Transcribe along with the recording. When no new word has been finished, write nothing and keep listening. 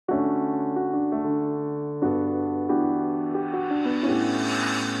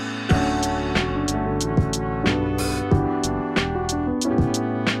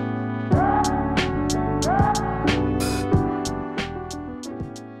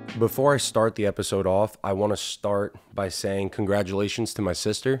Before I start the episode off, I want to start by saying congratulations to my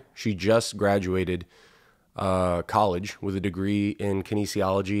sister. She just graduated college with a degree in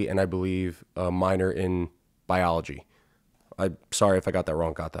kinesiology and I believe a minor in biology. I'm sorry if I got that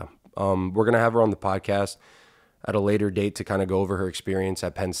wrong, Kata. We're going to have her on the podcast at a later date to kind of go over her experience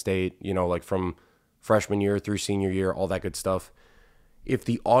at Penn State, like from freshman year through senior year, all that good stuff. If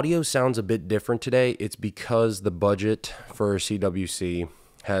the audio sounds a bit different today, it's because the budget for CWC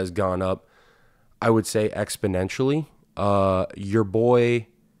has gone up, I would say exponentially. Your boy's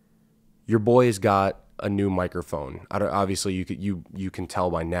got a new microphone. Obviously you can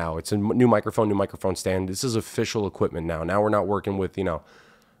tell by now. It's a new microphone stand. This is official equipment now. Now we're not working with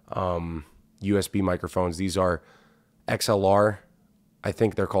USB microphones. These are XLR. I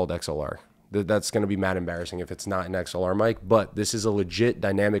think they're called XLR. That's going to be mad embarrassing if it's not an XLR mic, but this is a legit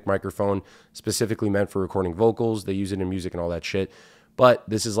dynamic microphone specifically meant for recording vocals. They use it in music and all that shit. But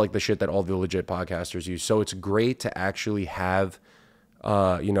this is like the shit that all the legit podcasters use. So it's great to actually have,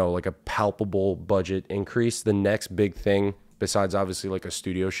 like a palpable budget increase. The next big thing, besides obviously like a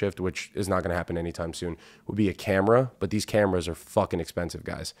studio shift, which is not going to happen anytime soon, would be a camera. But these cameras are fucking expensive,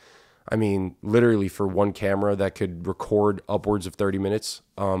 guys. I mean, literally for one camera that could record upwards of 30 minutes,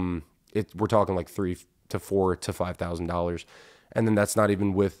 we're talking like $3,000 to $4,000 to $5,000. And then that's not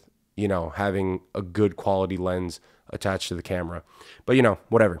even with, having a good quality lens attached to the camera. But,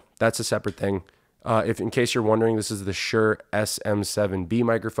 whatever. That's a separate thing. If in case you're wondering, this is the Shure SM7B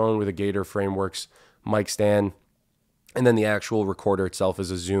microphone with a Gator Frameworks mic stand. And then the actual recorder itself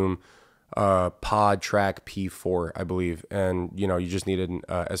is a Zoom Pod Track P4, I believe. And, you just needed an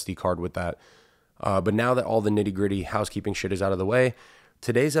SD card with that. But now that all the nitty gritty housekeeping shit is out of the way,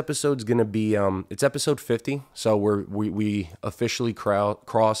 today's episode's going to be, it's episode 50. So we officially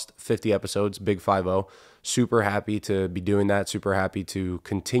crossed 50 episodes, big 50. Super happy to be doing that. Super happy to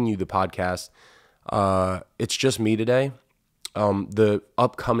continue the podcast. It's just me today. The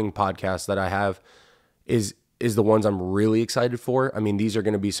upcoming podcast that I have is the ones I'm really excited for. I mean, these are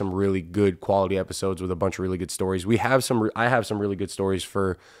going to be some really good quality episodes with a bunch of really good stories. I have some really good stories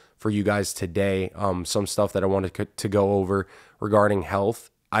for you guys today. Some stuff that I wanted to go over regarding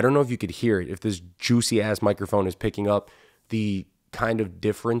health. I don't know if you could hear it. If this juicy ass microphone is picking up the kind of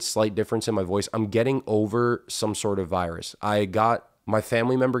slight difference in my voice, I'm getting over some sort of virus. My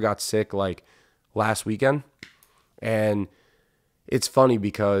family member got sick like last weekend, and it's funny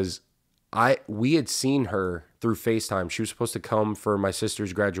because we had seen her through FaceTime. She was supposed to come for my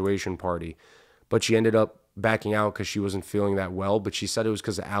sister's graduation party, but she ended up backing out because she wasn't feeling that well, but she said it was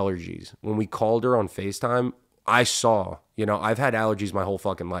because of allergies. When we called her on FaceTime, I saw, I've had allergies my whole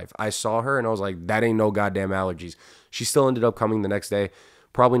fucking life. I saw her and I was like, that ain't no goddamn allergies. She still ended up coming the next day.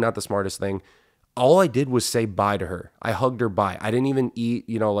 Probably not the smartest thing. All I did was say bye to her. I hugged her bye. I didn't even eat,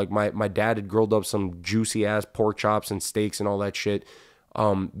 like my dad had grilled up some juicy ass pork chops and steaks and all that shit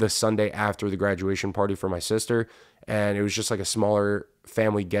the Sunday after the graduation party for my sister. And it was just like a smaller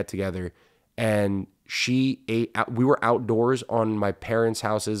family get together. And she ate, we were outdoors on my parents'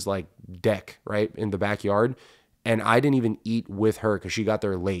 house's like deck, right in the backyard. And I didn't even eat with her because she got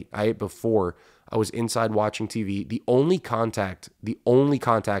there late. I ate before. I was inside watching TV. The only contact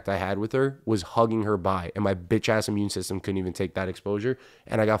I had with her was hugging her bye. And my bitch ass immune system couldn't even take that exposure.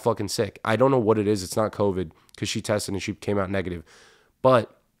 And I got fucking sick. I don't know what it is. It's not COVID because she tested and she came out negative.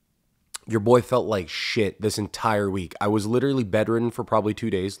 But your boy felt like shit this entire week. I was literally bedridden for probably 2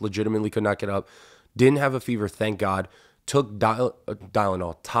 days. Legitimately could not get up. Didn't have a fever, thank God. Took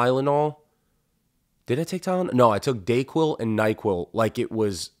Tylenol. Did I take Tylenol? No, I took Dayquil and NyQuil like it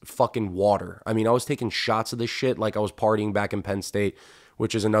was fucking water. I mean, I was taking shots of this shit like I was partying back in Penn State,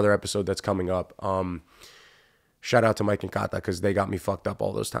 which is another episode that's coming up. Shout out to Mike and Kata because they got me fucked up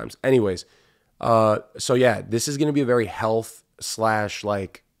all those times. Anyways, so yeah, this is going to be a very health /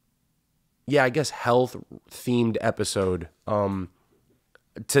 like, yeah, I guess health themed episode.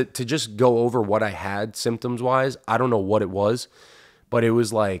 To just go over what I had symptoms wise. I don't know what it was, but it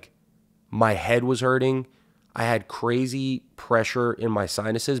was like my head was hurting. I had crazy pressure in my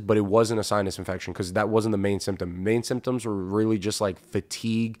sinuses, but it wasn't a sinus infection because that wasn't the main symptom. Main symptoms were really just like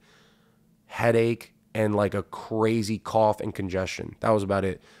fatigue, headache, and like a crazy cough and congestion. That was about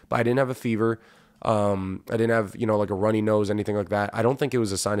it. But I didn't have a fever. I didn't have, like a runny nose, anything like that. I don't think it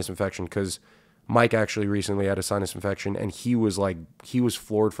was a sinus infection because Mike actually recently had a sinus infection and he was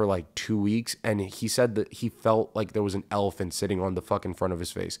floored for like 2 weeks. And he said that he felt like there was an elephant sitting on the fucking front of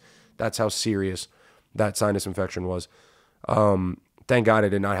his face. That's how serious that sinus infection was. Thank God I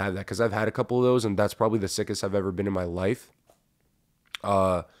did not have that because I've had a couple of those and that's probably the sickest I've ever been in my life.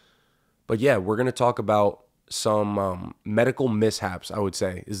 But yeah, we're going to talk about some medical mishaps, I would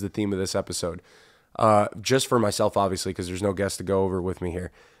say, is the theme of this episode. Just for myself, obviously, because there's no guest to go over with me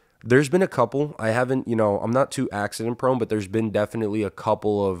here. There's been a couple. I haven't, I'm not too accident prone, but there's been definitely a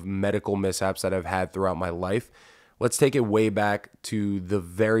couple of medical mishaps that I've had throughout my life. Let's take it way back to the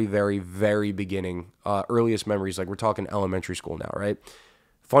very, very, very beginning, earliest memories. Like we're talking elementary school now, right?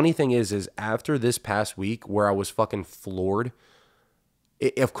 Funny thing is after this past week where I was fucking floored,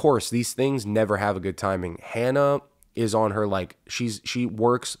 of course, these things never have a good timing. Hannah is on her, like, she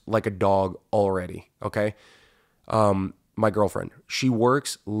works like a dog already, okay? My girlfriend, she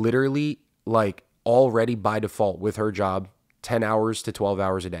works literally like already by default with her job 10 hours to 12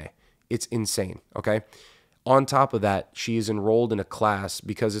 hours a day. It's insane, okay? On top of that, she is enrolled in a class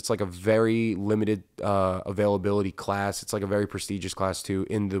because it's like a very limited availability class. It's like a very prestigious class too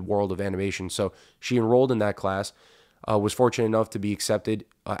in the world of animation. So she enrolled in that class, was fortunate enough to be accepted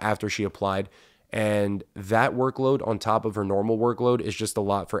after she applied. And that workload on top of her normal workload is just a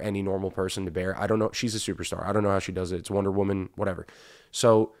lot for any normal person to bear. I don't know. She's a superstar. I don't know how she does it. It's Wonder Woman, whatever.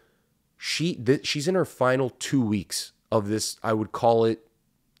 So she's in her final 2 weeks of this, I would call it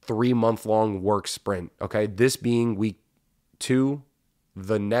 3-month-long work sprint. Okay. This being week 2,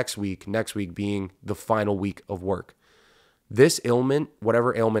 the next week being the final week of work. This ailment,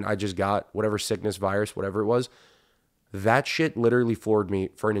 whatever ailment I just got, whatever sickness, virus, whatever it was, that shit literally floored me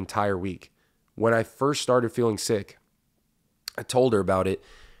for an entire week. When I first started feeling sick, I told her about it,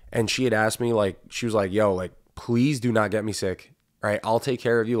 and she had asked me, like, she was like, yo, like, please do not get me sick, right? I'll take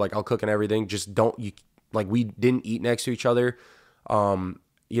care of you. Like, I'll cook and everything. Just don't, like, we didn't eat next to each other. I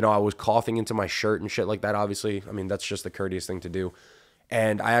was coughing into my shirt and shit like that, obviously. I mean, that's just the courteous thing to do.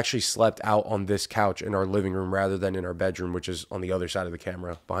 And I actually slept out on this couch in our living room rather than in our bedroom, which is on the other side of the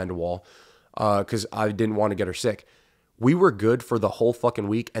camera behind a wall, because I didn't want to get her sick. We were good for the whole fucking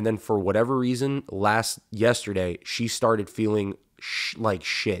week, and then for whatever reason, yesterday, she started feeling like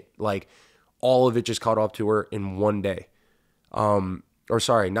shit. Like, all of it just caught up to her in one day. Or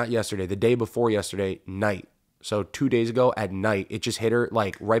sorry, not yesterday, the day before yesterday, night. So 2 days ago at night, it just hit her,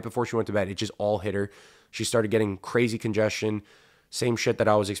 like, right before she went to bed. It just all hit her. She started getting crazy congestion, same shit that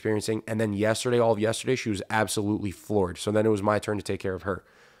I was experiencing. And then all of yesterday, she was absolutely floored. So then it was my turn to take care of her.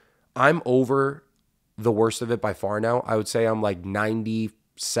 I'm over the worst of it by far now. I would say I'm like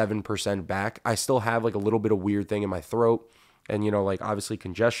 97% back. I still have like a little bit of weird thing in my throat and, like obviously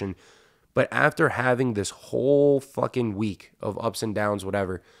congestion. But after having this whole fucking week of ups and downs,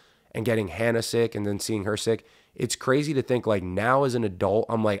 whatever, and getting Hannah sick and then seeing her sick, it's crazy to think like now as an adult,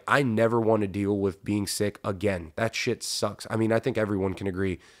 I'm like, I never want to deal with being sick again. That shit sucks. I mean, I think everyone can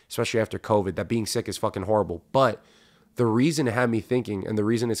agree, especially after COVID, that being sick is fucking horrible. But the reason it had me thinking, and the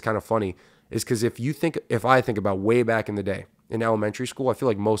reason it's kind of funny, is because if I think about way back in the day in elementary school, I feel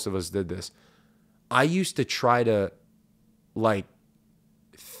like most of us did this. I used to try to like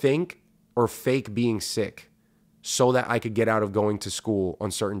think or fake being sick so that I could get out of going to school on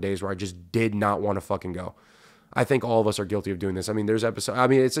certain days where I just did not want to fucking go. I think all of us are guilty of doing this. I mean,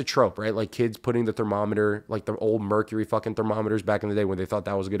 it's a trope, right? Like kids putting the thermometer, like the old mercury fucking thermometers back in the day when they thought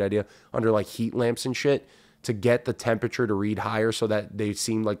that was a good idea, under like heat lamps and shit, to get the temperature to read higher so that they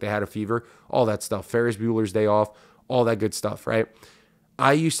seemed like they had a fever, all that stuff. Ferris Bueller's Day Off, all that good stuff, right?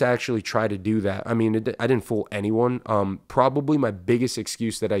 I used to actually try to do that. I mean, I didn't fool anyone. Probably my biggest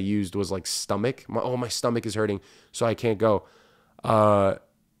excuse that I used was like stomach. My stomach is hurting, so I can't go.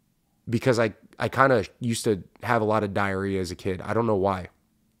 Because I kind of used to have a lot of diarrhea as a kid. I don't know why.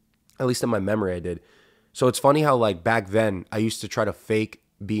 At least in my memory I did. So it's funny how like back then I used to try to fake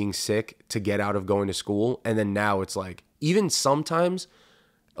being sick to get out of going to school. And then now it's like, even sometimes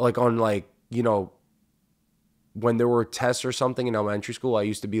like on like, when there were tests or something in elementary school, I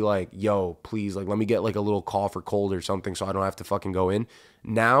used to be like, yo, please, like, let me get like a little cough or cold or something so I don't have to fucking go in.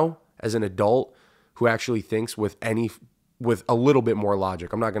 Now, as an adult who actually thinks with a little bit more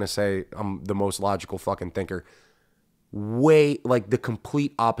logic, I'm not going to say I'm the most logical fucking thinker, way like the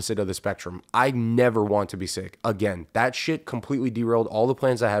complete opposite of the spectrum. I never want to be sick again. That shit completely derailed all the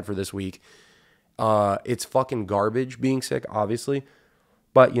plans I had for this week. It's fucking garbage being sick, obviously,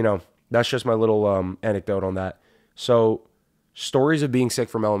 but that's just my little anecdote on that. So stories of being sick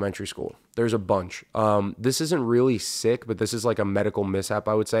from elementary school, there's a bunch. This isn't really sick, but this is like a medical mishap,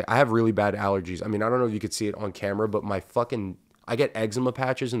 I would say. I have really bad allergies. I mean, I don't know if you could see it on camera, but I get eczema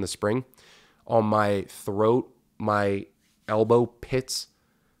patches in the spring on my throat, my elbow pits.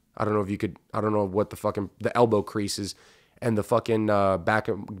 I don't know what the elbow creases and the fucking back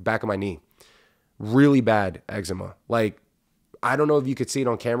of my knee. Really bad eczema. Like, I don't know if you could see it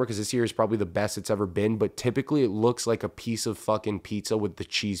on camera because this here is probably the best it's ever been, but typically it looks like a piece of fucking pizza with the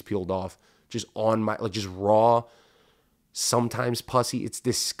cheese peeled off. just on my, like just raw, sometimes pussy. It's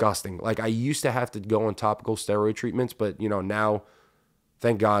disgusting. Like I used to have to go on topical steroid treatments, but you know, now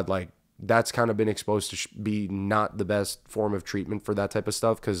thank God, like that's kind of been exposed to be not the best form of treatment for that type of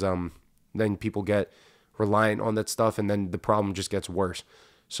stuff. Cause, then people get reliant on that stuff and then the problem just gets worse.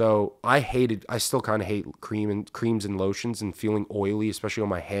 So I still kind of hate creams and lotions and feeling oily, especially on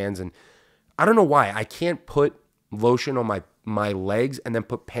my hands. And I don't know why I can't put lotion on my legs and then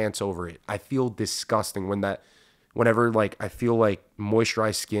put pants over it. I feel disgusting whenever like I feel like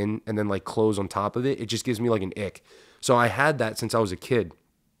moisturized skin and then like clothes on top of it. It just gives me like an ick. So I had that since I was a kid,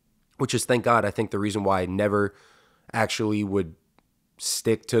 which is, thank God, I think the reason why I never actually would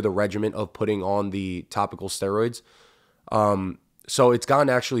stick to the regimen of putting on the topical steroids. So it's gotten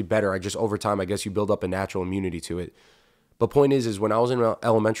actually better. I just, over time, I guess you build up a natural immunity to it. But point is when I was in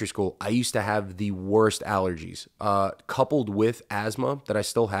elementary school, I used to have the worst allergies, coupled with asthma that I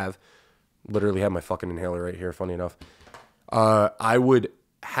still have. Literally have my fucking inhaler right here, funny enough. I would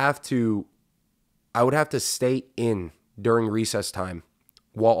have to stay in during recess time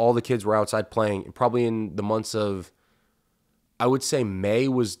while all the kids were outside playing, probably in the months of, I would say May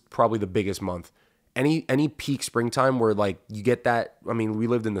was probably the biggest month. Any peak springtime where like you get that, I mean, we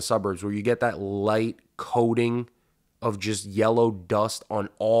lived in the suburbs where you get that light coating of just yellow dust on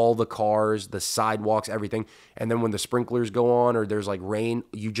all the cars, the sidewalks, everything. And then when the sprinklers go on or there's like rain,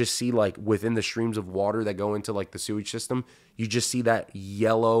 you just see like within the streams of water that go into like the sewage system, you just see that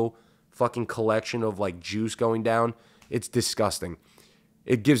yellow fucking collection of like juice going down. It's disgusting.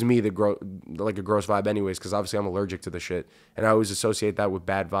 It gives me a gross vibe anyways, because obviously I'm allergic to the shit. And I always associate that with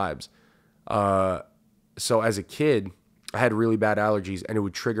bad vibes. So as a kid, I had really bad allergies and it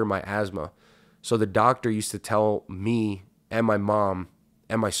would trigger my asthma. So the doctor used to tell me and my mom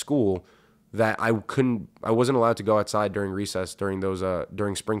and my school that I wasn't allowed to go outside during recess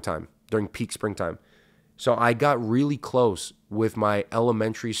during springtime, during peak springtime. So I got really close with my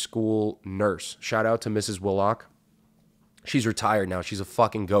elementary school nurse. Shout out to Mrs. Willock. She's retired now. She's a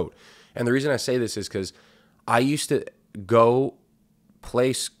fucking goat. And the reason I say this is because I used to go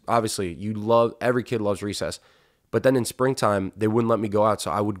play. Obviously, every kid loves recess. But then in springtime, they wouldn't let me go out.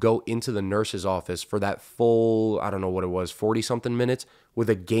 So I would go into the nurse's office for that full, I don't know what it was, 40-something minutes with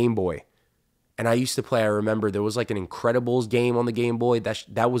a Game Boy. And I used to play, I remember there was like an Incredibles game on the Game Boy.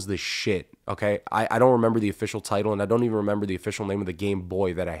 That was the shit, okay? I don't remember the official title, and I don't even remember the official name of the Game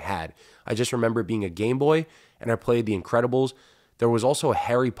Boy that I had. I just remember it being a Game Boy, and I played the Incredibles. There was also a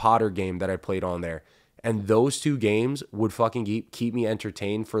Harry Potter game that I played on there. And those two games would fucking keep me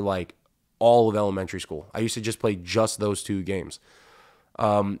entertained for like all of elementary school. I used to just play just those two games.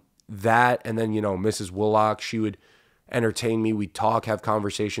 That, and then, you know, Mrs. Willock, she would entertain me. We'd talk, have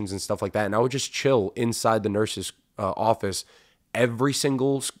conversations and stuff like that. And I would just chill inside the nurse's office every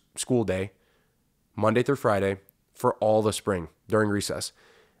single school day, Monday through Friday, for all the spring during recess.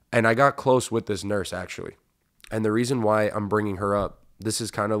 And I got close with this nurse, actually. And the reason why I'm bringing her up, this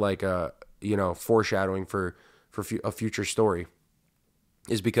is kind of like a, you know, foreshadowing for a future story,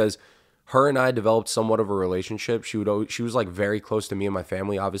 is because her and I developed somewhat of a relationship. She was like very close to me and my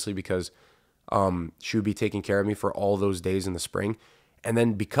family, obviously, because she would be taking care of me for all those days in the spring. And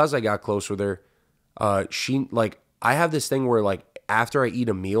then because I got close with her, I have this thing where like after I eat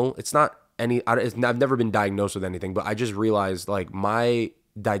a meal, I've never been diagnosed with anything, but I just realized like my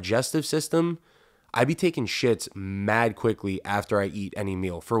digestive system, I be taking shits mad quickly after I eat any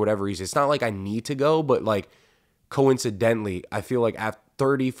meal for whatever reason. It's not like I need to go, but like coincidentally, I feel like after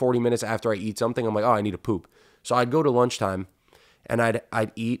 30, 40 minutes after I eat something, I'm like, oh, I need to poop. So I'd go to lunchtime and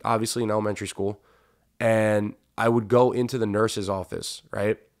I'd eat, obviously in elementary school, and I would go into the nurse's office,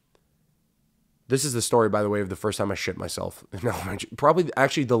 right? This is the story, by the way, of the first time I shit myself in elementary. Probably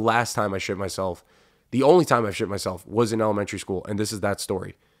actually the last time I shit myself. The only time I shit myself was in elementary school, and this is that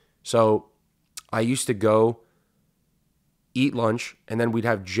story. So I used to go eat lunch, and then we'd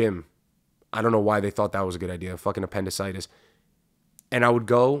have gym. I don't know why they thought that was a good idea. Fucking appendicitis. And I would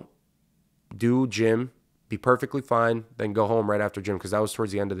go do gym, be perfectly fine, then go home right after gym because that was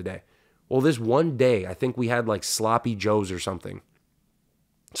towards the end of the day. Well, this one day, I think we had like sloppy joes or something.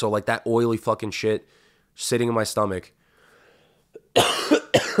 So like that oily fucking shit sitting in my stomach.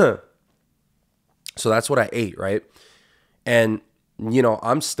 So that's what I ate, right? And, you know,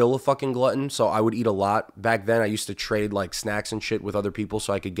 I'm still a fucking glutton, so I would eat a lot. Back then, I used to trade like snacks and shit with other people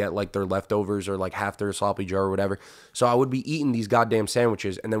so I could get like their leftovers or like half their sloppy joe or whatever. So I would be eating these goddamn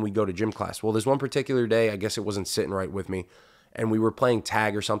sandwiches, and then we'd go to gym class. Well, there's one particular day, I guess it wasn't sitting right with me, and we were playing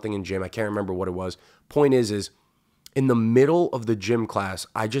tag or something in gym. I can't remember what it was. Point is in the middle of the gym class,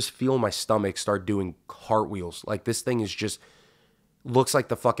 I just feel my stomach start doing cartwheels. Like this thing is just looks like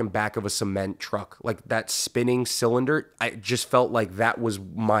the fucking back of a cement truck. Like that spinning cylinder, I just felt like that was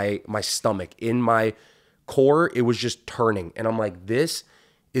my stomach. In my core, it was just turning. And I'm like, this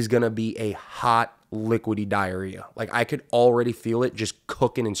is going to be a hot, liquidy diarrhea. Like I could already feel it just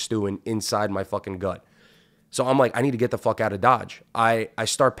cooking and stewing inside my fucking gut. So I'm like, I need to get the fuck out of Dodge. I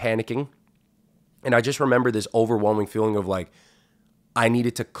start panicking. And I just remember this overwhelming feeling of like, I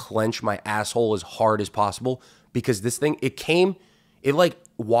needed to clench my asshole as hard as possible because this thing, it like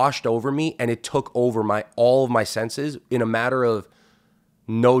washed over me and it took over all of my senses in a matter of,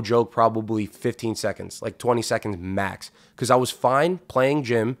 no joke, probably 15 seconds, like 20 seconds max. Because I was fine playing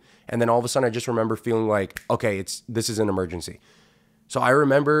gym. And then all of a sudden I just remember feeling like, okay, this is an emergency. So I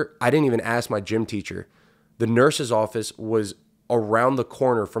remember I didn't even ask my gym teacher. The nurse's office was around the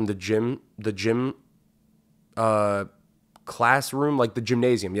corner from the gym classroom, like the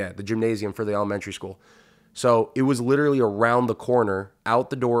gymnasium. Yeah, the gymnasium for the elementary school. So it was literally around the corner, out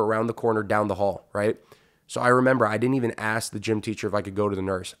the door, around the corner, down the hall, right? So I remember I didn't even ask the gym teacher if I could go to the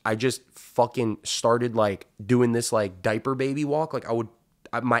nurse. I just fucking started like doing this like diaper baby walk. Like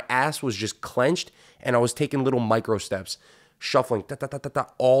my ass was just clenched and I was taking little micro steps, shuffling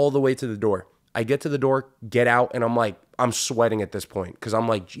all the way to the door. I get to the door, get out, and I'm like, I'm sweating at this point because I'm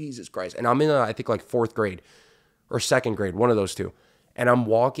like, Jesus Christ. And I'm in, I think like 4th grade or 2nd grade, one of those two. And I'm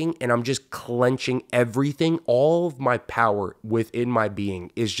walking and I'm just clenching everything. All of my power within my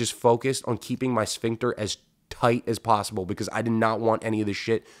being is just focused on keeping my sphincter as tight as possible because I did not want any of this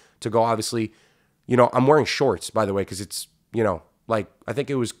shit to go. Obviously, I'm wearing shorts, by the way, because it's, like I think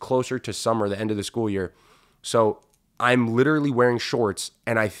it was closer to summer, the end of the school year. So I'm literally wearing shorts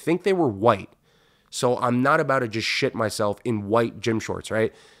and I think they were white. So I'm not about to just shit myself in white gym shorts,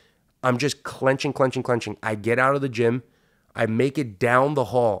 right? I'm just clenching. I get out of the gym. I make it down the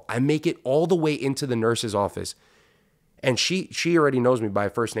hall. I make it all the way into the nurse's office. And she already knows me by a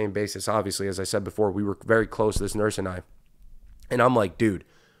first name basis, obviously. As I said before, we were very close, this nurse and I. And I'm like, dude,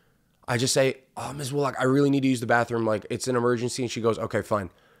 I just say, oh, Ms. Willock, I really need to use the bathroom. Like, it's an emergency. And she goes, okay, fine.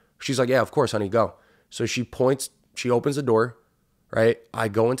 She's like, yeah, of course, honey, go. So she opens the door, right? I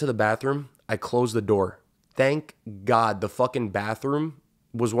go into the bathroom. I close the door. Thank God the fucking bathroom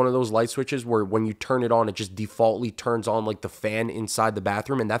was one of those light switches where when you turn it on, it just defaultly turns on like the fan inside the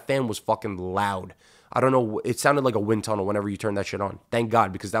bathroom. And that fan was fucking loud. I don't know. It sounded like a wind tunnel whenever you turn that shit on. Thank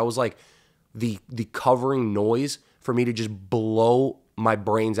God, because that was like the covering noise for me to just blow my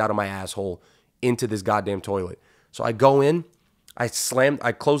brains out of my asshole into this goddamn toilet. So I go in, I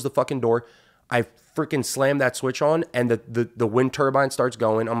close the fucking door. I freaking slam that switch on and the wind turbine starts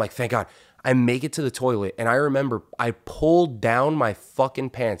going. I'm like, thank God. I make it to the toilet and I remember I pulled down my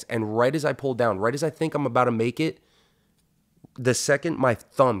fucking pants and right as I think I'm about to make it, the second my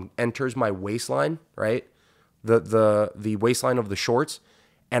thumb enters my waistline, right? The waistline of the shorts,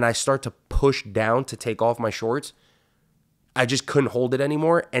 and I start to push down to take off my shorts, I just couldn't hold it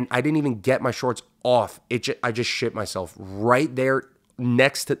anymore and I didn't even get my shorts off. I just shit myself right there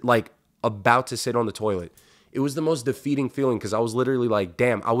next to like about to sit on the toilet. It was the most defeating feeling because I was literally like,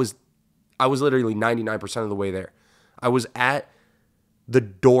 damn, I was literally 99% of the way there. I was at the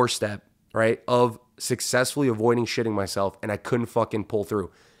doorstep, right, of successfully avoiding shitting myself, and I couldn't fucking pull through.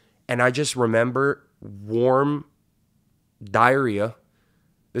 And I just remember warm diarrhea.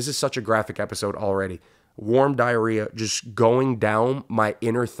 This is such a graphic episode already. Warm diarrhea just going down my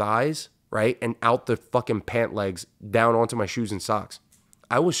inner thighs, right, and out the fucking pant legs, down onto my shoes and socks.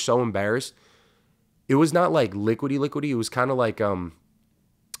 I was so embarrassed. It was not like liquidy. It was kind of like,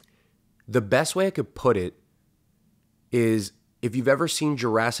 the best way I could put it is if you've ever seen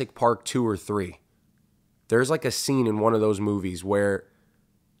Jurassic Park 2 or 3, there's like a scene in one of those movies where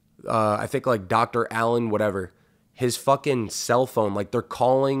I think like Dr. Allen, whatever, his fucking cell phone, like they're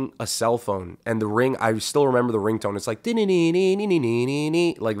calling a cell phone and the ring, I still remember the ringtone. It's like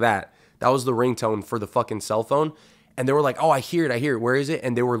like that. That was the ringtone for the fucking cell phone. And they were like, oh, I hear it. Where is it?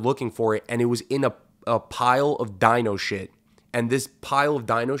 And they were looking for it and it was in a pile of dino shit. And this pile of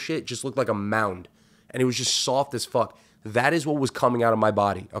dino shit just looked like a mound. And it was just soft as fuck. That is what was coming out of my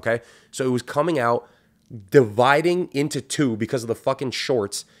body, okay? So it was coming out, dividing into two because of the fucking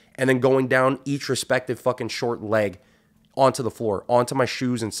shorts, and then going down each respective fucking short leg onto the floor, onto my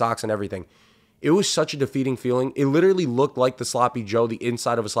shoes and socks and everything. It was such a defeating feeling. It literally looked like the sloppy Joe, the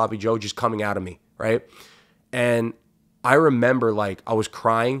inside of a sloppy Joe just coming out of me, right? And I remember like I was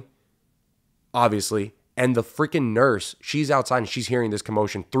crying, obviously, and the freaking nurse, she's outside and she's hearing this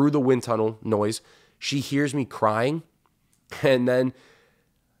commotion through the wind tunnel noise. She hears me crying and then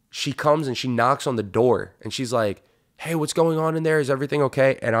she comes and she knocks on the door and she's like, hey, what's going on in there? Is everything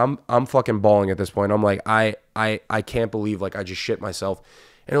okay? And I'm fucking bawling at this point. I'm like, I can't believe like I just shit myself.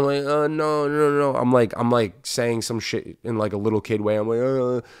 And I'm like, no. I'm like saying some shit in like a little kid way. I'm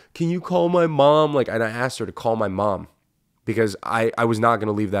like, can you call my mom? Like, and I asked her to call my mom because I was not going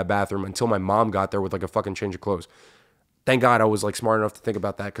to leave that bathroom until my mom got there with like a fucking change of clothes. Thank God I was like smart enough to think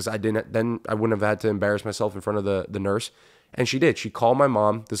about that, because I wouldn't have had to embarrass myself in front of the nurse. And she did. She called my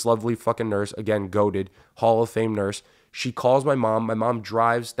mom, this lovely fucking nurse, again, goated, Hall of Fame nurse. She calls my mom. My mom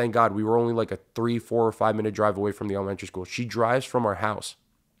drives. Thank God we were only like a 3, 4, or 5 minute drive away from the elementary school. She drives from our house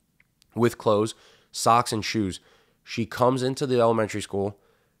with clothes, socks, and shoes. She comes into the elementary school.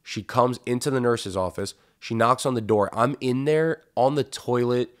 She comes into the nurse's office. She knocks on the door. I'm in there on the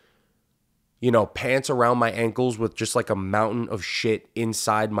toilet, pants around my ankles with just like a mountain of shit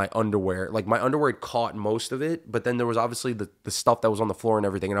inside my underwear. Like my underwear had caught most of it, but then there was obviously the stuff that was on the floor and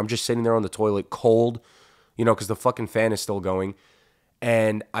everything. And I'm just sitting there on the toilet cold, because the fucking fan is still going.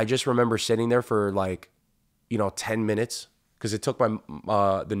 And I just remember sitting there for like, 10 minutes, because it took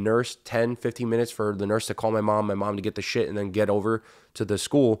the nurse 10, 15 minutes for the nurse to call my mom to get the shit and then get over to the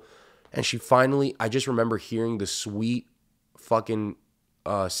school. And she finally, I just remember hearing the sweet fucking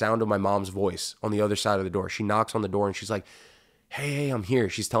sound of my mom's voice on the other side of the door. She knocks on the door and she's like, hey, I'm here.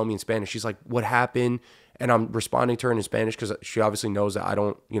 She's telling me in Spanish. She's like, what happened? And I'm responding to her in Spanish because she obviously knows that I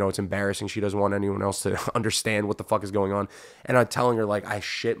don't, it's embarrassing. She doesn't want anyone else to understand what the fuck is going on. And I'm telling her like I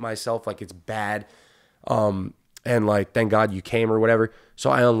shit myself, like it's bad. And like, thank God you came or whatever. So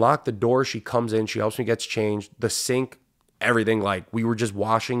I unlock the door. She comes in. She helps me get changed. The sink, everything. Like we were just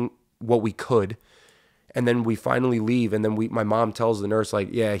washing what we could. And then we finally leave. And then my mom tells the nurse like,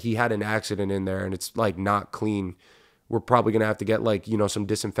 yeah, he had an accident in there and it's like not clean. We're probably going to have to get like, some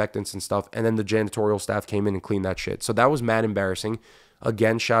disinfectants and stuff. And then the janitorial staff came in and cleaned that shit. So that was mad embarrassing.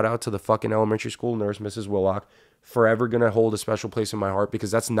 Again, shout out to the fucking elementary school nurse, Mrs. Willock. Forever going to hold a special place in my heart,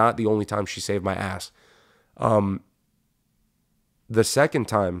 because that's not the only time she saved my ass. The second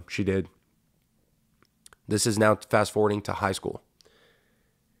time she did, this is now fast forwarding to high school.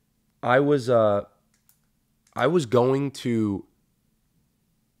 I was going to,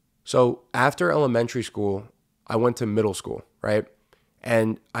 so after elementary school, I went to middle school, right?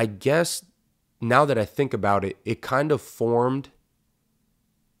 And I guess now that I think about it, it kind of formed,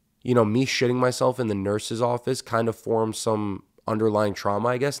 me shitting myself in the nurse's office kind of formed some underlying trauma,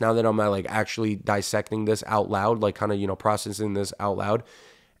 I guess, now that I'm like actually dissecting this out loud, like kind of, processing this out loud.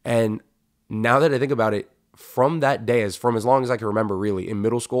 And now that I think about it, from that day, from as long as I can remember, really, in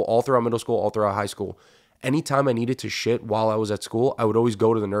middle school, all throughout middle school, all throughout high school, anytime I needed to shit while I was at school, I would always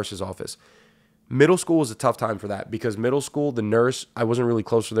go to the nurse's office. Middle school was a tough time for that, because middle school, the nurse, I wasn't really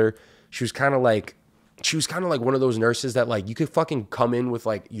close with her. She was kind of like one of those nurses that like you could fucking come in with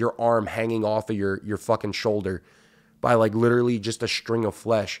like your arm hanging off of your fucking shoulder by like literally just a string of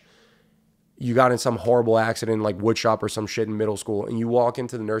flesh. You got in some horrible accident, like wood shop or some shit in middle school, and you walk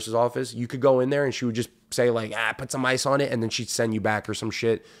into the nurse's office, you could go in there and she would just say like, put some ice on it, and then she'd send you back or some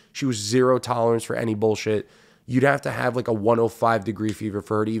shit. She was zero tolerance for any bullshit. You'd have to have like a 105-degree fever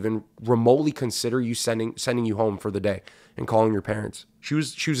for her to even remotely consider you sending you home for the day and calling your parents. She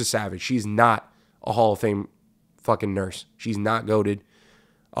was a savage. She's not a Hall of Fame fucking nurse. She's not goated.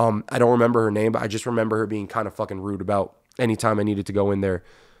 I don't remember her name, but I just remember her being kind of fucking rude about any time I needed to go in there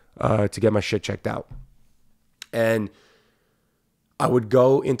to get my shit checked out. And I would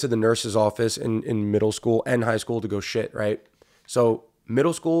go into the nurse's office in middle school and high school to go shit, right? So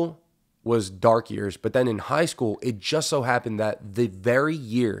middle school was dark years, but then in high school, it just so happened that the very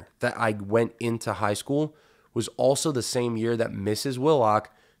year that I went into high school was also the same year that Mrs.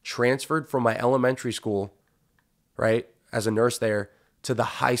 Willock transferred from my elementary school, right, as a nurse there, to the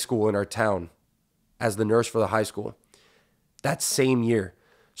high school in our town as the nurse for the high school. That same year.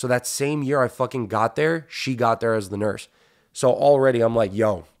 So that same year I fucking got there, she got there as the nurse. So already I'm like,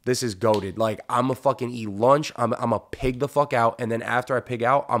 yo, this is goated. Like, I'm a fucking eat lunch. I'm a pig the fuck out. And then after I pig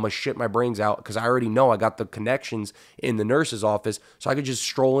out, I'm a shit my brains out, because I already know I got the connections in the nurse's office. So I could just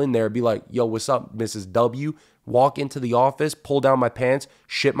stroll in there, be like, yo, what's up, Mrs. W? Walk into the office, pull down my pants,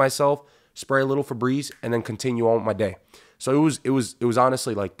 shit myself, spray a little Febreze, and then continue on with my day. So it was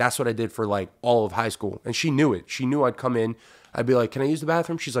honestly like, that's what I did for like all of high school. And she knew it. She knew I'd come in. I'd be like, can I use the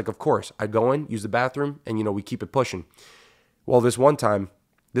bathroom? She's like, of course. I'd go in, use the bathroom, and we keep it pushing. Well, this one time,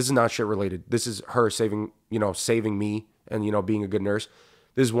 this is not shit related. This is her saving me and, being a good nurse.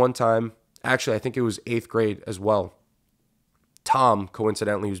 This one time, actually, I think it was 8th grade as well. Tom,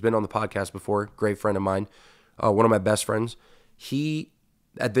 coincidentally, who's been on the podcast before, great friend of mine, one of my best friends.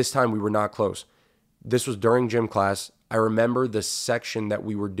 At this time, we were not close. This was during gym class. I remember the section that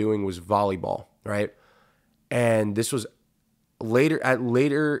we were doing was volleyball, right? And this was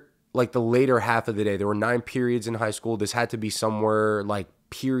like the later half of the day. There were 9 periods in high school. This had to be somewhere like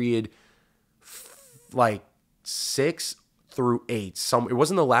period like 6 through 8. It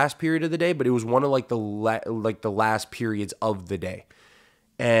wasn't the last period of the day, but it was one of like the last periods of the day.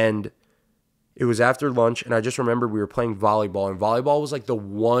 And it was after lunch, and I just remember we were playing volleyball, and volleyball was like the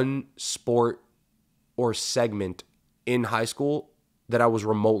one sport or segment in high school that I was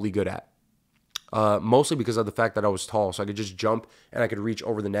remotely good at. Mostly because of the fact that I was tall, so I could just jump and I could reach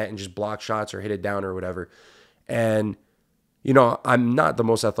over the net and just block shots or hit it down or whatever. And, you know, I'm not the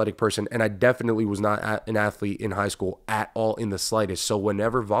most athletic person, and I definitely was not an athlete in high school at all in the slightest. So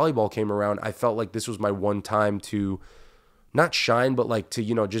whenever volleyball came around, I felt like this was my one time to not shine, but like to,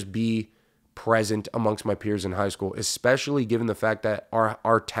 you know, just be present amongst my peers in high school, especially given the fact that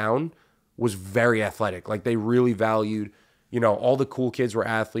our town was very athletic. Like they really valued, you know, all the cool kids were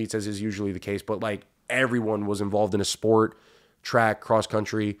athletes, as is usually the case, but like everyone was involved in a sport, track, cross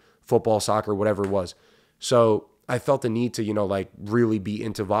country, football, soccer, whatever it was. So I felt the need to, you know, like really be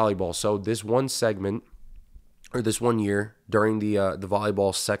into volleyball. So this one segment, or this one year during the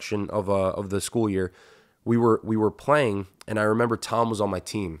volleyball section of the school year, we were playing, and I remember Tom was on my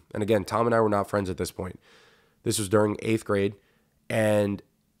team. And again, Tom and I were not friends at this point. This was during 8th grade, and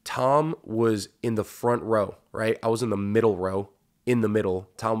Tom was in the front row, right? I was in the middle row, in the middle.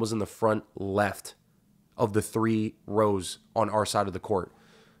 Tom was in the front left of the 3 rows on our side of the court.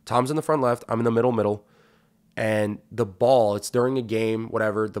 Tom's in the front left, I'm in the middle. And the ball, it's during a game,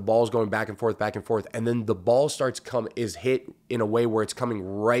 whatever, the ball's going back and forth, and then the ball is hit in a way where it's coming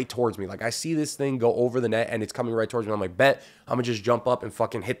right towards me. Like I see this thing go over the net and it's coming right towards me. I'm like, bet I'm gonna just jump up and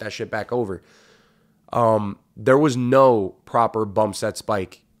fucking hit that shit back over. There was no proper bump set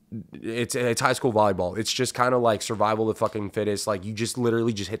spike. It's high school volleyball. It's just kind of like survival of the fucking fittest. Like you just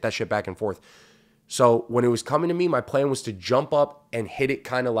literally just hit that shit back and forth. So when it was coming to me, my plan was to jump up and hit it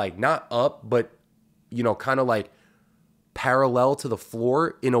kind of like not up, but you know, kind of like parallel to the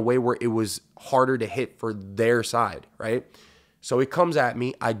floor in a way where it was harder to hit for their side, right? So it comes at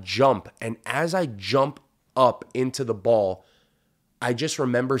me, I jump, and as I jump up into the ball, I just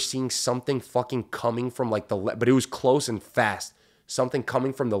remember seeing something fucking coming from like the left, but it was close and fast. Something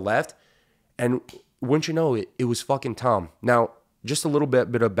coming from the left, and wouldn't you know it, it was fucking Tom. Now, just a little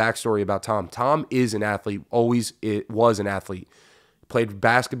bit of backstory about Tom. Tom is an athlete, always was an athlete. Played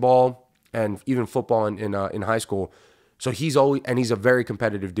basketball and even football in high school. So he's a very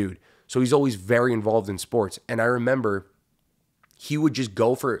competitive dude. So he's always very involved in sports. And I remember he would just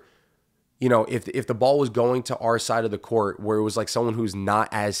go for, you know, if the ball was going to our side of the court where it was like someone who's not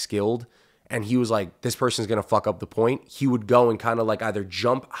as skilled, and he was like, this person's going to fuck up the point, he would go and kind of like either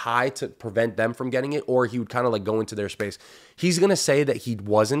jump high to prevent them from getting it, or he would kind of like go into their space. He's going to say that he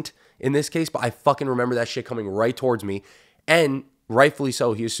wasn't in this case, but I fucking remember that shit coming right towards me. And rightfully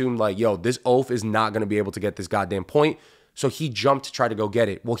so, he assumed like, yo, this oaf is not going to be able to get this goddamn point. So he jumped to try to go get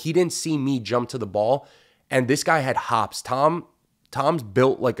it. Well, he didn't see me jump to the ball, and this guy had hops. Tom's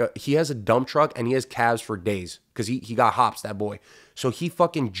built like he has a dump truck and he has calves for days because he got hops, that boy. So he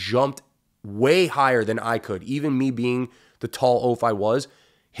fucking jumped way higher than I could. Even me being the tall oaf I was,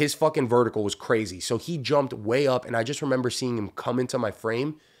 his fucking vertical was crazy. So he jumped way up, and I just remember seeing him come into my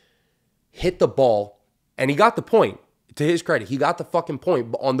frame, hit the ball, and he got the point. To his credit, he got the fucking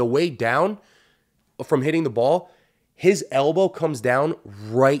point. But on the way down from hitting the ball, his elbow comes down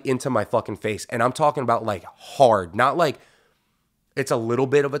right into my fucking face. And I'm talking about like hard, not like it's a little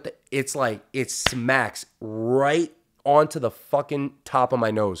bit of it. It's like it smacks right onto the fucking top of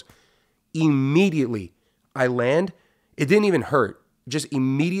my nose. Immediately I land. It didn't even hurt. Just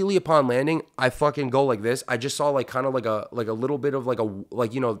immediately upon landing, I fucking go like this. I just saw like kind of like a little bit of like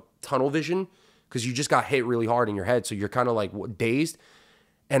you know, tunnel vision, because you just got hit really hard in your head. So you're kind of like dazed.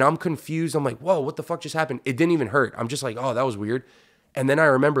 And I'm confused. I'm like, whoa, what the fuck just happened? It didn't even hurt. I'm just like, oh, that was weird. And then I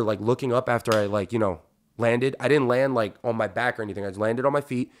remember like looking up after I like, you know, landed. I didn't land like on my back or anything. I just landed on my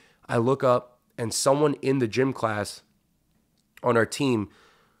feet. I look up, and someone in the gym class on our team,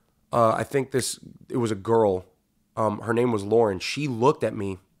 I think it was a girl. Her name was Lauren. She looked at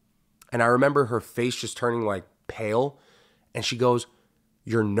me, and I remember her face just turning like pale. And she goes,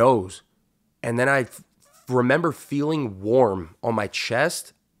 your nose. And then I remember feeling warm on my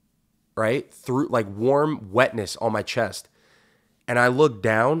chest, right? Through like warm wetness on my chest. And I look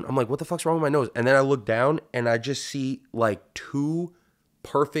down. I'm like, what the fuck's wrong with my nose? And then I look down, and I just see like 2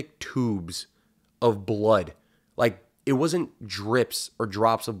 perfect tubes of blood. Like it wasn't drips or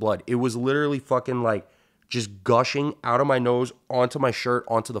drops of blood. It was literally fucking like just gushing out of my nose onto my shirt,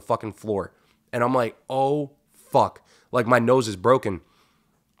 onto the fucking floor. And I'm like, oh fuck. Like my nose is broken.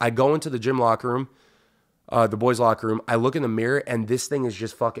 I go into the gym locker room. the boys' locker room. I look in the mirror and this thing is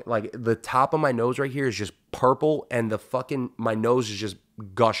just fucking like the top of my nose right here is just purple and the fucking my nose is just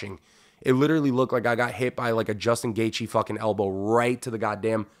gushing. It literally looked like I got hit by like a Justin Gaethje fucking elbow right to the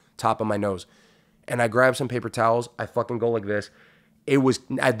goddamn top of my nose. And I grabbed some paper towels. I fucking go like this. It was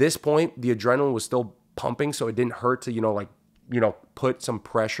at this point the adrenaline was still pumping, so it didn't hurt to put some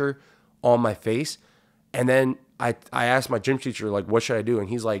pressure on my face. And then I asked my gym teacher, like, what should I do? And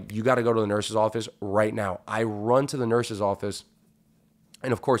he's like, you got to go to the nurse's office right now. I run to the nurse's office.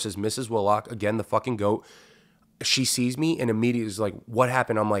 And of course, it's Mrs. Willock, again, the fucking goat. She sees me and immediately is like, what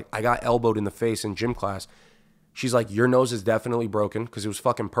happened? I'm like, I got elbowed in the face in gym class. She's like, your nose is definitely broken because it was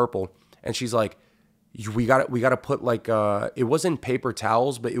fucking purple. And she's like, we got to put like, it wasn't paper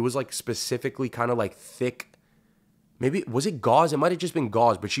towels, but it was like specifically kind of like thick. Maybe, was it gauze? It might have just been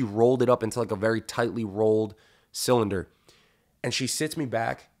gauze, but she rolled it up into like a very tightly rolled cylinder. And she sits me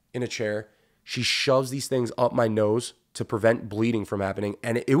back in a chair. She shoves these things up my nose to prevent bleeding from happening.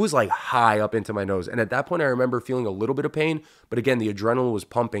 And it was like high up into my nose. And at that point, I remember feeling a little bit of pain. But again, the adrenaline was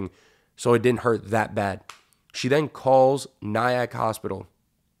pumping, so it didn't hurt that bad. She then calls Nyack Hospital,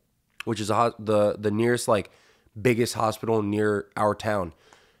 which is the nearest, like, biggest hospital near our town.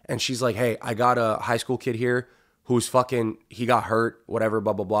 And she's like, hey, I got a high school kid here who's fucking, he got hurt, whatever,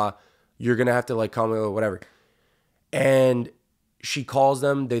 blah, blah, blah. You're going to have to, like, come or whatever. And she calls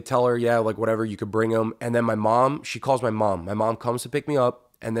them. They tell her, yeah, like, whatever, you could bring him. And then she calls my mom. My mom comes to pick me up.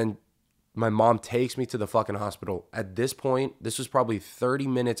 And then my mom takes me to the fucking hospital. At this point, this was probably 30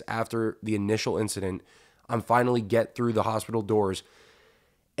 minutes after the initial incident. I'm finally get through the hospital doors.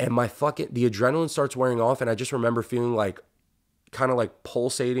 And the adrenaline starts wearing off. And I just remember feeling like, kind of like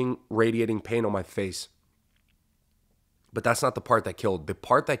pulsating, radiating pain on my face. But that's not the part that killed. The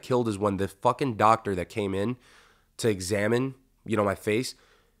part that killed is when the fucking doctor that came in to examine, my face,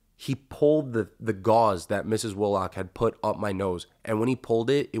 he pulled the gauze that Mrs. Willock had put up my nose. And when he pulled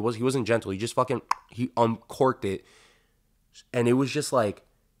it, he wasn't gentle. He just he uncorked it. And it was just like,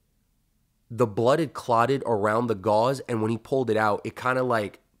 the blood had clotted around the gauze. And when he pulled it out, it kind of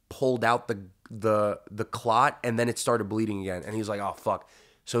like pulled out the clot, and then it started bleeding again. And he was like, oh, fuck.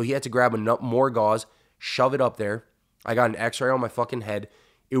 So he had to grab more gauze, shove it up there. I got an x-ray on my fucking head.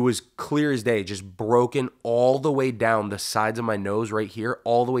 It was clear as day, just broken all the way down the sides of my nose right here,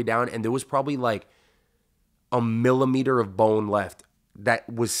 all the way down. And there was probably like a millimeter of bone left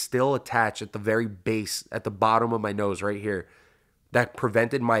that was still attached at the very base, at the bottom of my nose right here, that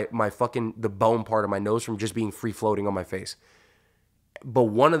prevented the bone part of my nose from just being free floating on my face. But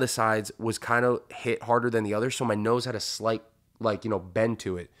one of the sides was kind of hit harder than the other, so my nose had a slight, bend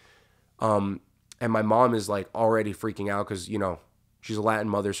to it. And my mom is like already freaking out because, she's a Latin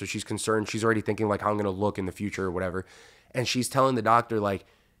mother, so she's concerned. She's already thinking like how I'm going to look in the future or whatever. And she's telling the doctor like,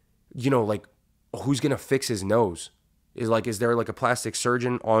 who's going to fix his nose? Is there like a plastic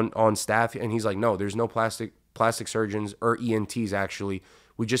surgeon on staff? And he's like, no, there's no plastic surgeons or ENTs actually.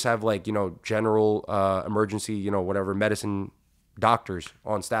 We just have like, general emergency, whatever medicine doctors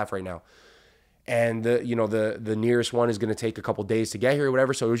on staff right now. And the nearest one is going to take a couple days to get here or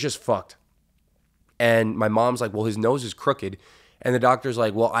whatever. So it was just fucked. And my mom's like, well, his nose is crooked. And the doctor's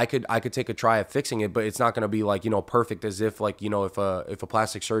like, well, I could take a try at fixing it, but it's not going to be like, perfect as if like, if a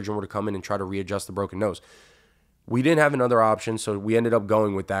plastic surgeon were to come in and try to readjust the broken nose. We didn't have another option, so we ended up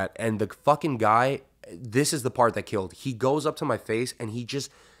going with that. And the fucking guy, this is the part that killed. He goes up to my face and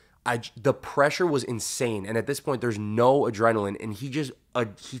the pressure was insane. And at this point, there's no adrenaline. And he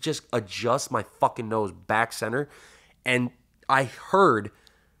just adjusts my fucking nose back center. And I heard,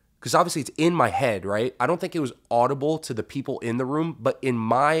 because obviously it's in my head, right? I don't think it was audible to the people in the room, but in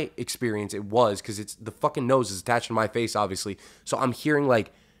my experience, it was, because it's the fucking nose is attached to my face, obviously. So I'm hearing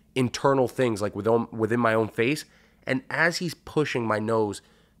like internal things like within my own face. And as he's pushing my nose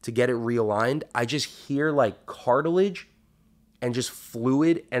to get it realigned, I just hear like cartilage and just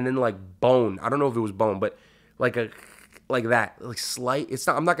fluid and then like bone. I don't know if it was bone, but like that, like slight. It's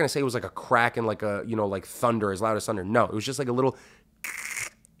not. I'm not gonna say it was like a crack and like a like thunder, as loud as thunder. No, it was just like a little.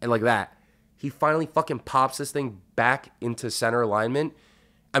 And like that, he finally fucking pops this thing back into center alignment.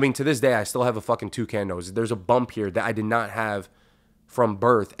 I mean, to this day, I still have a fucking toucan nose. There's a bump here that I did not have from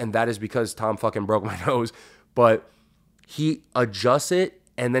birth, and that is because Tom fucking broke my nose. But he adjusts it,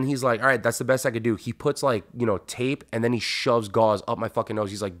 and then he's like, all right, that's the best I could do. He puts like, tape, and then he shoves gauze up my fucking nose.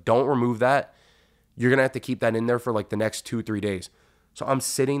 He's like, don't remove that. You're going to have to keep that in there for like the next 2-3 days. So I'm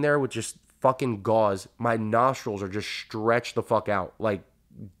sitting there with just fucking gauze. My nostrils are just stretched the fuck out. Like,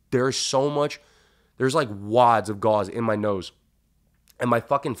 there's like wads of gauze in my nose. And my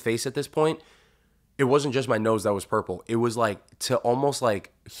fucking face at this point, it wasn't just my nose that was purple. It was like to almost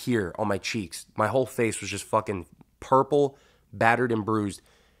like here on my cheeks. My whole face was just fucking purple, battered and bruised.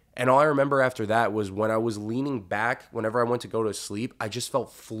 And all I remember after that was when I was leaning back, whenever I went to go to sleep, I just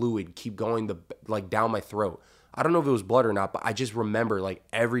felt fluid keep going like down my throat. I don't know if it was blood or not, but I just remember like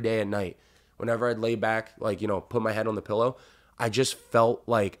every day at night, whenever I'd lay back, like, put my head on the pillow, I just felt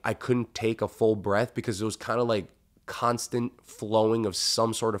like I couldn't take a full breath because it was kind of like constant flowing of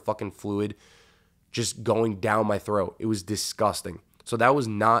some sort of fucking fluid just going down my throat. It was disgusting. So that was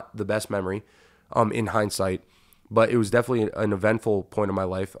not the best memory in hindsight, but it was definitely an eventful point in my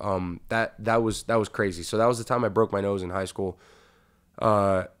life. That was crazy. So that was the time I broke my nose in high school.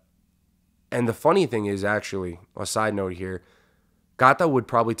 And the funny thing is, actually, a side note here, Gata would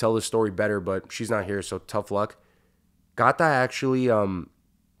probably tell this story better, but she's not here, so tough luck. Gata actually,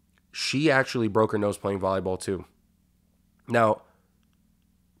 she actually broke her nose playing volleyball too. Now,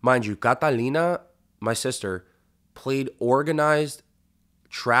 mind you, Catalina, my sister, played organized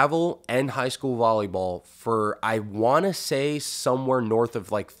travel and high school volleyball for, I want to say, somewhere north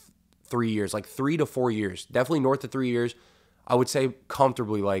of like 3 years, like 3 to 4 years. Definitely north of 3 years. I would say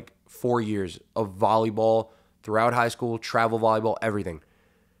comfortably like 4 years of volleyball throughout high school, travel volleyball, everything.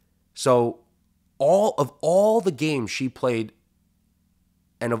 So all the games she played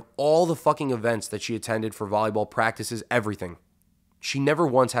and of all the fucking events that she attended for volleyball practices, everything, she never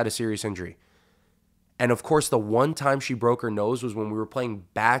once had a serious injury. And of course, the one time she broke her nose was when we were playing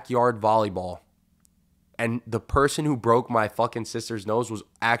backyard volleyball. And the person who broke my fucking sister's nose was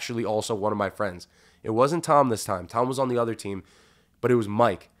actually also one of my friends. It wasn't Tom this time. Tom was on the other team, but it was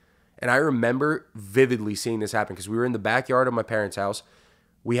Mike. And I remember vividly seeing this happen because we were in the backyard of my parents' house.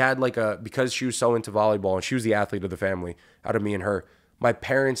 We had because she was so into volleyball and she was the athlete of the family out of me and her, my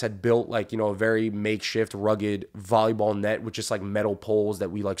parents had built a very makeshift, rugged volleyball net with just like metal poles that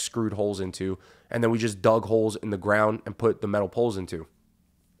we like screwed holes into. And then we just dug holes in the ground and put the metal poles into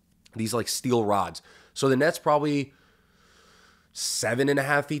these like steel rods. So the net's probably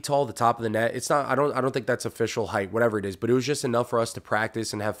 7.5 feet tall, the top of the net. It's not, I don't think that's official height, whatever it is, but it was just enough for us to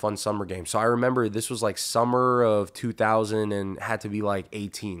practice and have fun summer games. So I remember this was like summer of 2000 and had to be like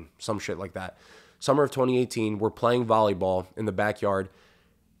 18, some shit like that. Summer of 2018, we're playing volleyball in the backyard.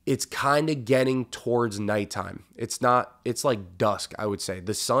 It's kind of getting towards nighttime. It's like dusk, I would say.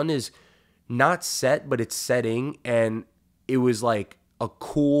 The sun is not set, but it's setting, and it was like a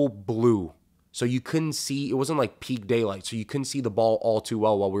cool blue. So you couldn't see, it wasn't like peak daylight, so you couldn't see the ball all too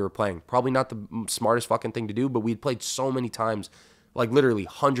well while we were playing. Probably not the smartest fucking thing to do, but we'd played so many times, like literally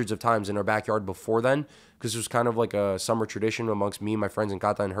hundreds of times in our backyard before then, because it was kind of like a summer tradition amongst me, my friends, and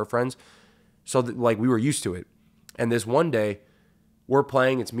Kata and her friends. So we were used to it. And this one day, we're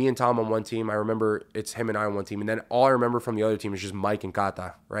playing, it's me and Tom on one team. I remember it's him and I on one team. And then all I remember from the other team is just Mike and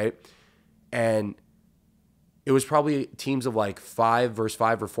Kata, right? And it was probably teams of like 5 versus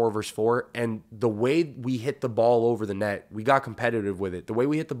 5 or 4 versus 4. And the way we hit the ball over the net, we got competitive with it. The way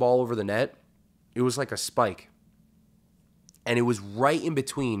we hit the ball over the net, it was like a spike. And it was right in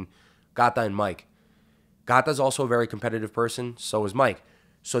between Gata and Mike. Gata's also a very competitive person, so is Mike.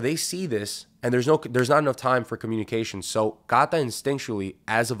 So they see this, and there's not enough time for communication. So Gata instinctually,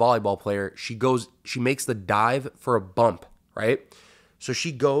 as a volleyball player, she makes the dive for a bump, right? So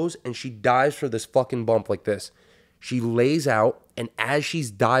she goes and she dives for this fucking bump like this. She lays out, and as she's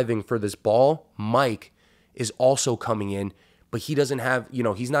diving for this ball, Mike is also coming in, but he doesn't have,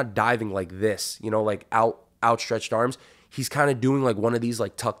 he's not diving like this, like outstretched arms. He's kind of doing like one of these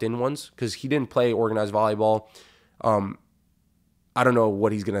like tucked in ones because he didn't play organized volleyball. I don't know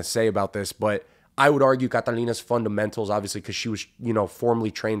what he's going to say about this, but I would argue Catalina's fundamentals, obviously, because she was,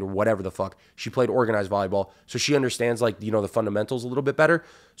 formally trained or whatever the fuck. She played organized volleyball, so she understands, the fundamentals a little bit better.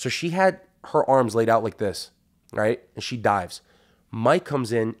 So she had her arms laid out like this, right? And she dives. Mike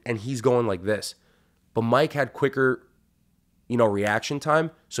comes in, and he's going like this. But Mike had quicker, reaction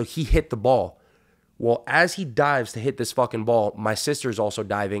time, so he hit the ball. Well, as he dives to hit this fucking ball, my sister's also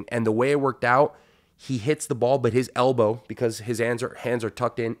diving, and the way it worked out, he hits the ball, but his elbow, because his hands are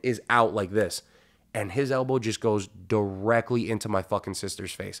tucked in, is out like this. And his elbow just goes directly into my fucking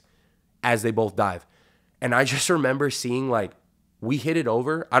sister's face as they both dive. And I just remember seeing, we hit it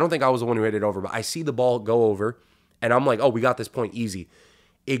over. I don't think I was the one who hit it over, but I see the ball go over, and I'm like, oh, we got this point easy.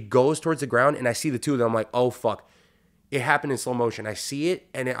 It goes towards the ground, and I see the two of them. I'm like, oh, fuck. It happened in slow motion. I see it,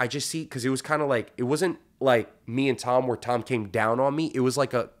 and I just see, because it was kind of like, it wasn't like me and Tom where Tom came down on me. It was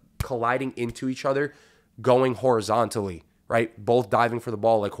like a colliding into each other, going horizontally, right? Both diving for the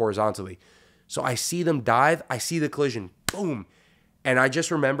ball horizontally. So I see them dive, I see the collision, boom. And I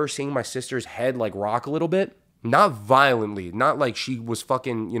just remember seeing my sister's head rock a little bit. Not violently, not like she was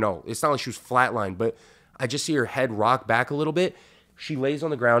fucking, you know, it's not like she was flatlined, but I just see her head rock back a little bit. She lays on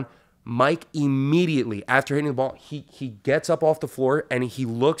the ground. Mike immediately, after hitting the ball, he gets up off the floor and he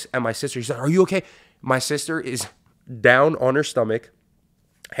looks at my sister. He's like, are you okay? My sister is down on her stomach,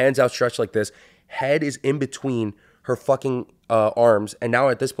 hands outstretched like this. Head is in between her fucking arms. And now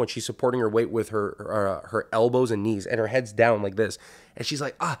at this point, she's supporting her weight with her elbows and knees. And her head's down like this. And she's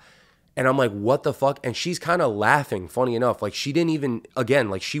like, ah. And I'm like, what the fuck? And she's kind of laughing, funny enough. Like, she didn't even, again,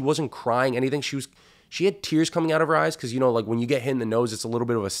 like, she wasn't crying, anything. She had tears coming out of her eyes because, you know, like, when you get hit in the nose, it's a little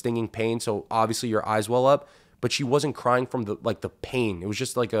bit of a stinging pain. So, obviously, your eyes well up. But she wasn't crying from, the pain. It was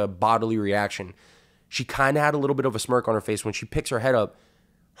just, like, a bodily reaction. She kind of had a little bit of a smirk on her face. When she picks her head up,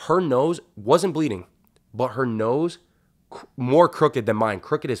 her nose wasn't bleeding. But her nose, more crooked than mine.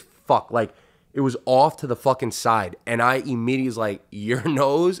 Crooked as fuck. Like, it was off to the fucking side. And I immediately was like, your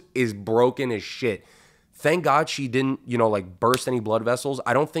nose is broken as shit. Thank God she didn't, you know, like, burst any blood vessels.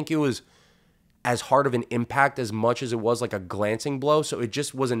 I don't think it was as hard of an impact as much as it was like a glancing blow. So it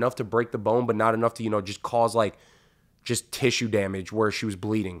just was enough to break the bone, but not enough to, you know, just cause like just tissue damage where she was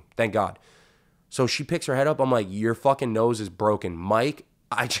bleeding. Thank God. So she picks her head up. I'm like, your fucking nose is broken. Mike,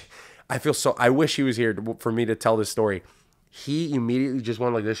 I feel so, I wish he was here for me to tell this story. He immediately just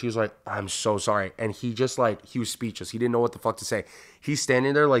went like this. He was like, I'm so sorry. And he just like, he was speechless. He didn't know what the fuck to say. He's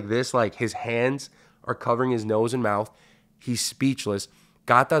standing there like this, like his hands are covering his nose and mouth. He's speechless.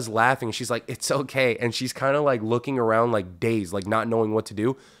 Gata's laughing. She's like, it's okay. And she's kind of like looking around like dazed, like not knowing what to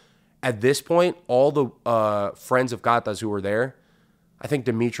do. At this point, all the friends of Gata's who were there, I think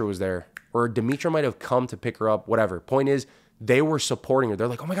Demetra was there. Or Demetra might have come to pick her up, whatever. Point is, they were supporting her. They're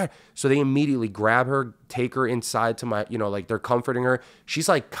like, oh my God. So they immediately grab her, take her inside to my, you know, like they're comforting her. She's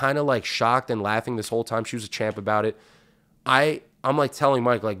like kind of like shocked and laughing this whole time. She was a champ about it. I'm like telling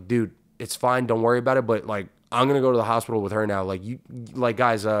Mike, like, dude, it's fine. Don't worry about it. But like, I'm going to go to the hospital with her now. Like, you, like,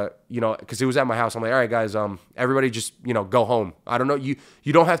 guys, you know, because it was at my house. I'm like, all right, guys, everybody just, you know, go home. I don't know. You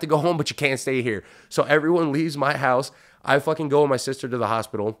don't have to go home, but you can't stay here. So everyone leaves my house. I fucking go with my sister to the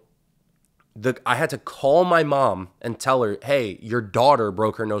hospital. I had to call my mom and tell her, hey, your daughter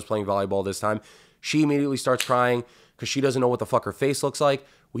broke her nose playing volleyball this time. She immediately starts crying because she doesn't know what the fuck her face looks like.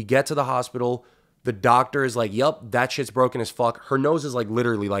 We get to the hospital. The doctor is like, yup, that shit's broken as fuck. Her nose is like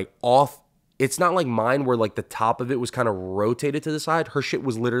literally like off. It's not like mine where like the top of it was kind of rotated to the side. Her shit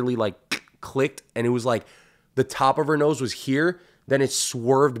was literally like clicked and it was like the top of her nose was here. Then it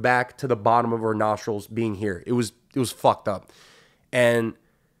swerved back to the bottom of her nostrils being here. It was fucked up. And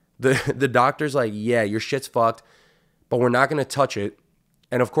the doctor's like, yeah, your shit's fucked, but we're not going to touch it.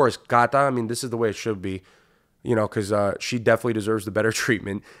 And of course, Gata, I mean, this is the way it should be, you know, because she definitely deserves the better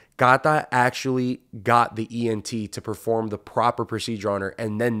treatment. Gata actually got the ENT to perform the proper procedure on her.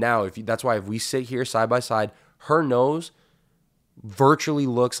 And then now, that's why if we sit here side by side, her nose virtually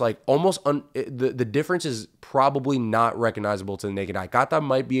looks like almost, the difference is probably not recognizable to the naked eye. Gata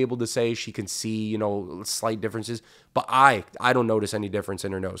might be able to say she can see, you know, slight differences, but I don't notice any difference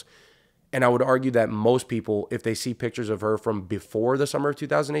in her nose. And I would argue that most people, if they see pictures of her from before the summer of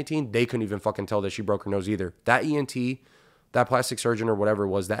 2018, they couldn't even fucking tell that she broke her nose either. That ENT, that plastic surgeon or whatever it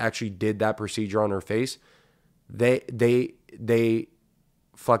was that actually did that procedure on her face, they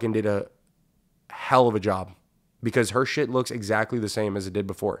fucking did a hell of a job because her shit looks exactly the same as it did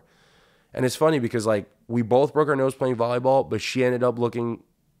before. And it's funny because like we both broke our nose playing volleyball, but she ended up looking,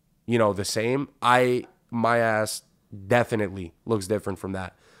 you know, the same. My ass definitely looks different from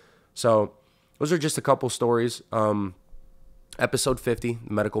that. So those are just a couple stories. Episode 50,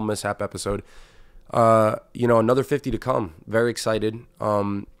 medical mishap episode. You know, another 50 to come. Very excited.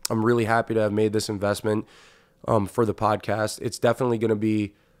 I'm really happy to have made this investment for the podcast. It's definitely going to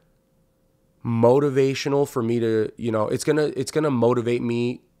be motivational for me to, you know, it's gonna motivate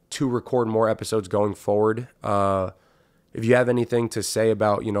me to record more episodes going forward. If you have anything to say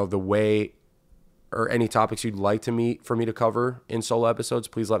about, you know, the way or any topics you'd like for me to cover in solo episodes,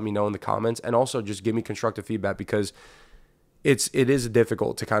 please let me know in the comments. And also just give me constructive feedback because it is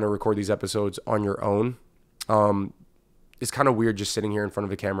difficult to kind of record these episodes on your own. It's kind of weird just sitting here in front of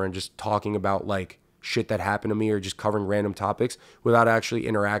the camera and just talking about like shit that happened to me or just covering random topics without actually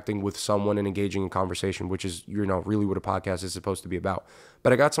interacting with someone and engaging in conversation, which is, you know, really what a podcast is supposed to be about.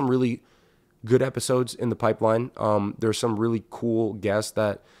 But I got some really good episodes in the pipeline. There's some really cool guests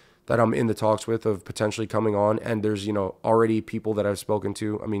that I'm in the talks with of potentially coming on. And there's, you know, already people that I've spoken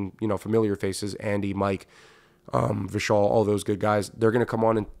to. I mean, you know, familiar faces, Andy, Mike, Vishal, all those good guys. They're going to come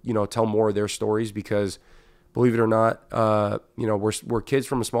on and, you know, tell more of their stories because believe it or not, you know, we're kids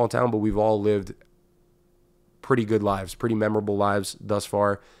from a small town, but we've all lived pretty good lives, pretty memorable lives thus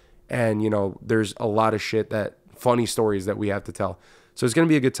far. And, you know, there's a lot of funny stories that we have to tell. So it's going to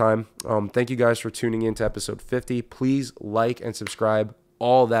be a good time. Thank you guys for tuning in to episode 50. Please like and subscribe,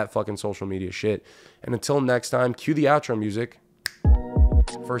 all that fucking social media shit. And until next time, cue the outro music.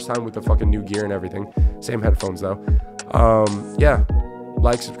 First time with the fucking new gear and everything. Same headphones though. Yeah,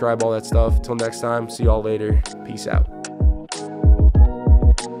 like, subscribe, all that stuff. Till next time, see y'all later. Peace out.